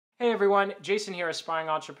Hey everyone, Jason here, aspiring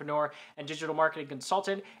entrepreneur and digital marketing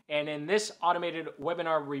consultant. And in this automated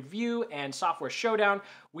webinar review and software showdown,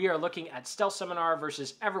 we are looking at StealthSeminar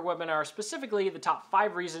versus EverWebinar, specifically the top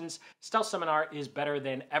 5 reasons StealthSeminar is better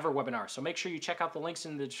than EverWebinar. So make sure you check out the links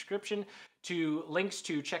in the description to links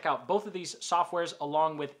to check out both of these softwares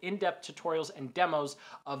along with in-depth tutorials and demos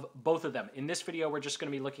of both of them. In this video, we're just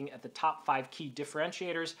going to be looking at the top 5 key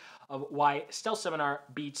differentiators of why StealthSeminar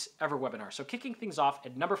beats EverWebinar. So kicking things off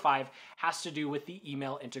at number 5 has to do with the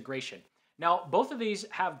email integration. Now, both of these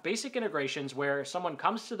have basic integrations where someone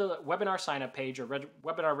comes to the webinar sign-up page or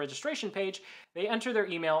webinar registration page, they enter their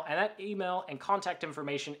email, and that email and contact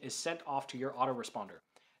information is sent off to your autoresponder.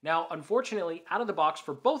 Now, unfortunately, out of the box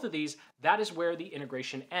for both of these, that is where the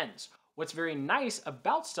integration ends. What's very nice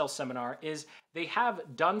about StealthSeminar is they have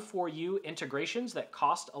done-for-you integrations that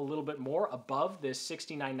cost a little bit more above the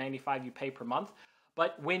 $69.95 you pay per month.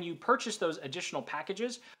 But when you purchase those additional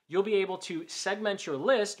packages, you'll be able to segment your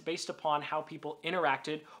list based upon how people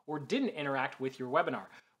interacted or didn't interact with your webinar.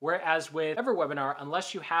 Whereas with EverWebinar,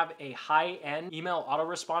 unless you have a high-end email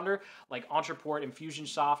autoresponder like Entreport,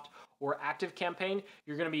 Infusionsoft, or ActiveCampaign,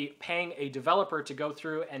 you're going to be paying a developer to go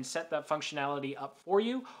through and set that functionality up for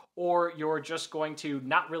you, or you're just going to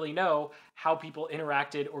not really know how people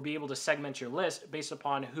interacted or be able to segment your list based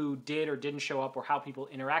upon who did or didn't show up or how people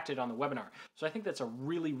interacted on the webinar. So I think that's a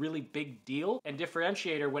really, really big deal and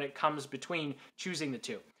differentiator when it comes between choosing the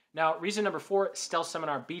two. Now, reason number 4,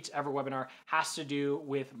 StealthSeminar beats EverWebinar has to do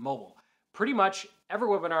with mobile. Pretty much,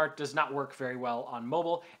 EverWebinar does not work very well on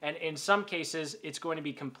mobile, and in some cases, it's going to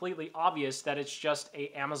be completely obvious that it's just a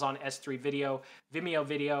Amazon S3 video, Vimeo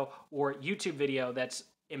video, or YouTube video that's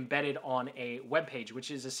embedded on a web page,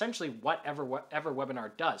 which is essentially what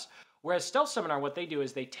EverWebinar does. Whereas StealthSeminar, what they do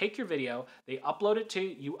is they take your video, you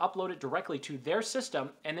upload it directly to their system,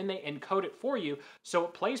 and then they encode it for you so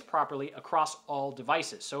it plays properly across all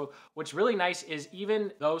devices. So what's really nice is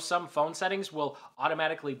even though some phone settings will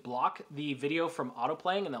automatically block the video from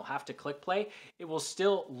autoplaying and they'll have to click play, it will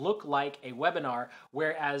still look like a webinar,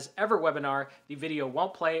 whereas EverWebinar, the video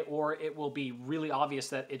won't play or it will be really obvious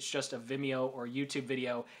that it's just a Vimeo or YouTube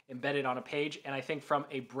video embedded on a page. And I think from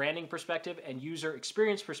a branding perspective and user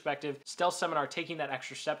experience perspective, StealthSeminar taking that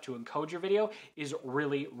extra step to encode your video is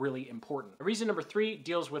really, really important. Reason number 3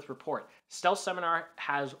 deals with report. StealthSeminar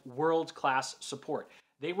has world-class support.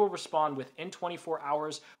 They will respond within 24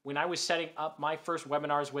 hours. When I was setting up my first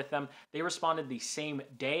webinars with them, they responded the same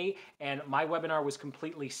day, and my webinar was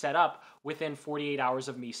completely set up within 48 hours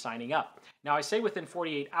of me signing up. Now, I say within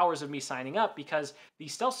 48 hours of me signing up because the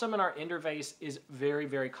StealthSeminar interface is very,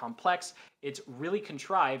 very complex. It's really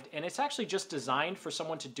contrived, and it's actually just designed for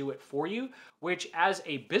someone to do it for you, which as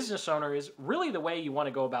a business owner is really the way you want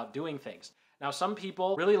to go about doing things. Now, some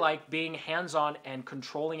people really like being hands-on and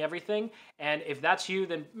controlling everything, and if that's you,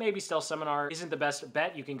 then maybe StealthSeminar isn't the best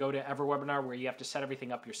bet. You can go to EverWebinar where you have to set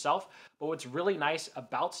everything up yourself. But what's really nice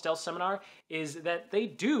about StealthSeminar is that they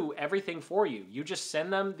do everything for you. You just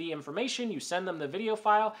send them the information, you send them the video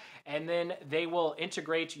file, and then they will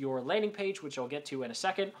integrate your landing page, which I'll get to in a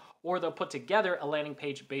second, or they'll put together a landing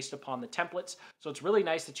page based upon the templates. So it's really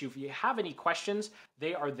nice that if you have any questions,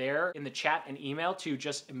 they are there in the chat and email to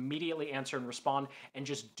just immediately answer and respond and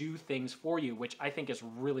just do things for you, which I think is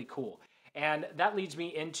really cool. And that leads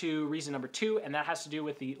me into reason number 2, and that has to do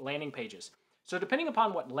with the landing pages. So depending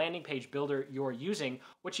upon what landing page builder you're using,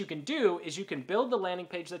 what you can do is you can build the landing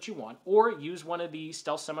page that you want or use one of the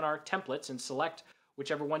StealthSeminar templates and select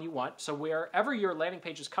whichever one you want. So wherever your landing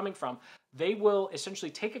page is coming from, they will essentially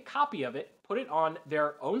take a copy of it, put it on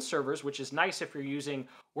their own servers, which is nice if you're using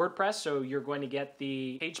WordPress. So you're going to get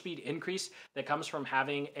the page speed increase that comes from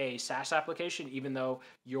having a SaaS application, even though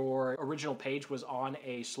your original page was on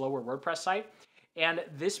a slower WordPress site. And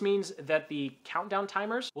this means that the countdown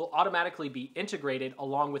timers will automatically be integrated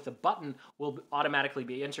along with the button will automatically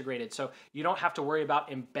be integrated. So you don't have to worry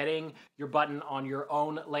about embedding your button on your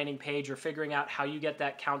own landing page or figuring out how you get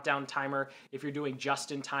that countdown timer if you're doing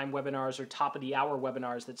just-in-time webinars or top-of-the-hour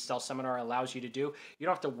webinars that StealthSeminar allows you to do. You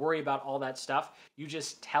don't have to worry about all that stuff. You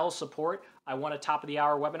just tell support, I want a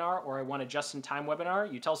top-of-the-hour webinar or I want a just-in-time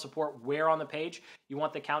webinar. You tell support where on the page you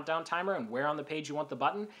want the countdown timer and where on the page you want the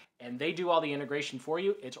button, and they do all the integration for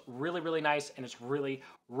you. It's really, really nice, and it's really,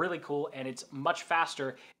 really cool, and it's much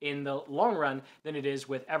faster in the long run than it is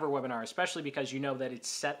with EverWebinar, especially because you know that it's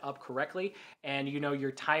set up correctly, and you know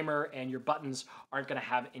your timer and your buttons aren't going to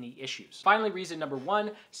have any issues. Finally, reason number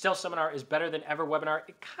 1, StealthSeminar is better than EverWebinar.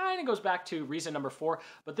 It kind of goes back to reason number 4,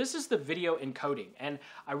 but this is the video encoding, and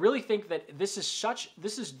I really think that this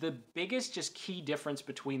is the biggest just key difference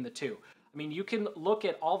between the two. I mean, you can look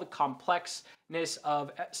at all the complexness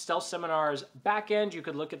of StealthSeminar's backend. You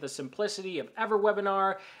could look at the simplicity of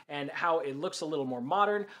EverWebinar and how it looks a little more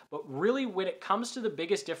modern. But really, when it comes to the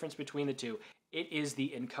biggest difference between the two, it is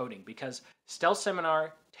the encoding, because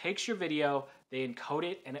StealthSeminar takes your video, they encode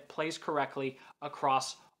it, and it plays correctly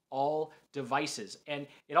across all devices. And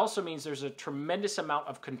it also means there's a tremendous amount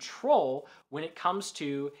of control when it comes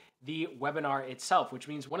to the webinar itself, which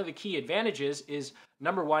means one of the key advantages is,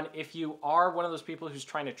 number one, if you are one of those people who's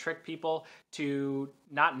trying to trick people to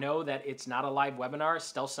not know that it's not a live webinar,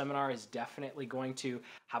 StealthSeminar is definitely going to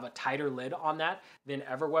have a tighter lid on that than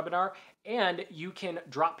EverWebinar. And you can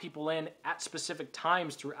drop people in at specific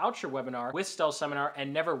times throughout your webinar with StealthSeminar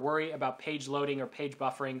and never worry about page loading or page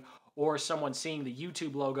buffering or someone seeing the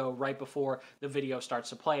YouTube logo right before the video starts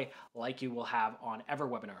to play like you will have on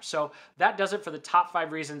EverWebinar. So that does it for the top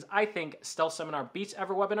 5 reasons I think StealthSeminar beats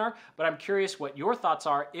EverWebinar, but I'm curious what your thoughts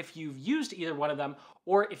are if you've used either one of them,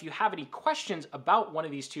 or if you have any questions about one of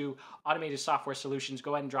these two automated software solutions,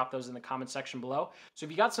 go ahead and drop those in the comment section below. So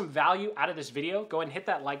if you got some value out of this video, go ahead and hit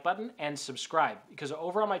that like button and subscribe, because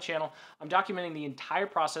over on my channel, I'm documenting the entire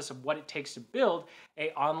process of what it takes to build an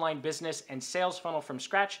online business and sales funnel from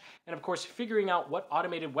scratch. And of course, figuring out what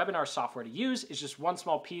automated webinar software to use is just one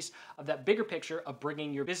small piece of that bigger picture of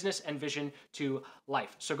bringing your business and vision to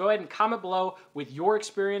life. So go ahead and comment below with your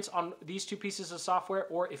experience on these two pieces of software,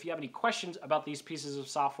 or if you have any questions about these pieces of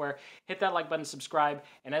software, hit that like button, subscribe,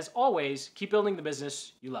 and as always, keep building the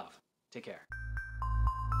business you love. Take care.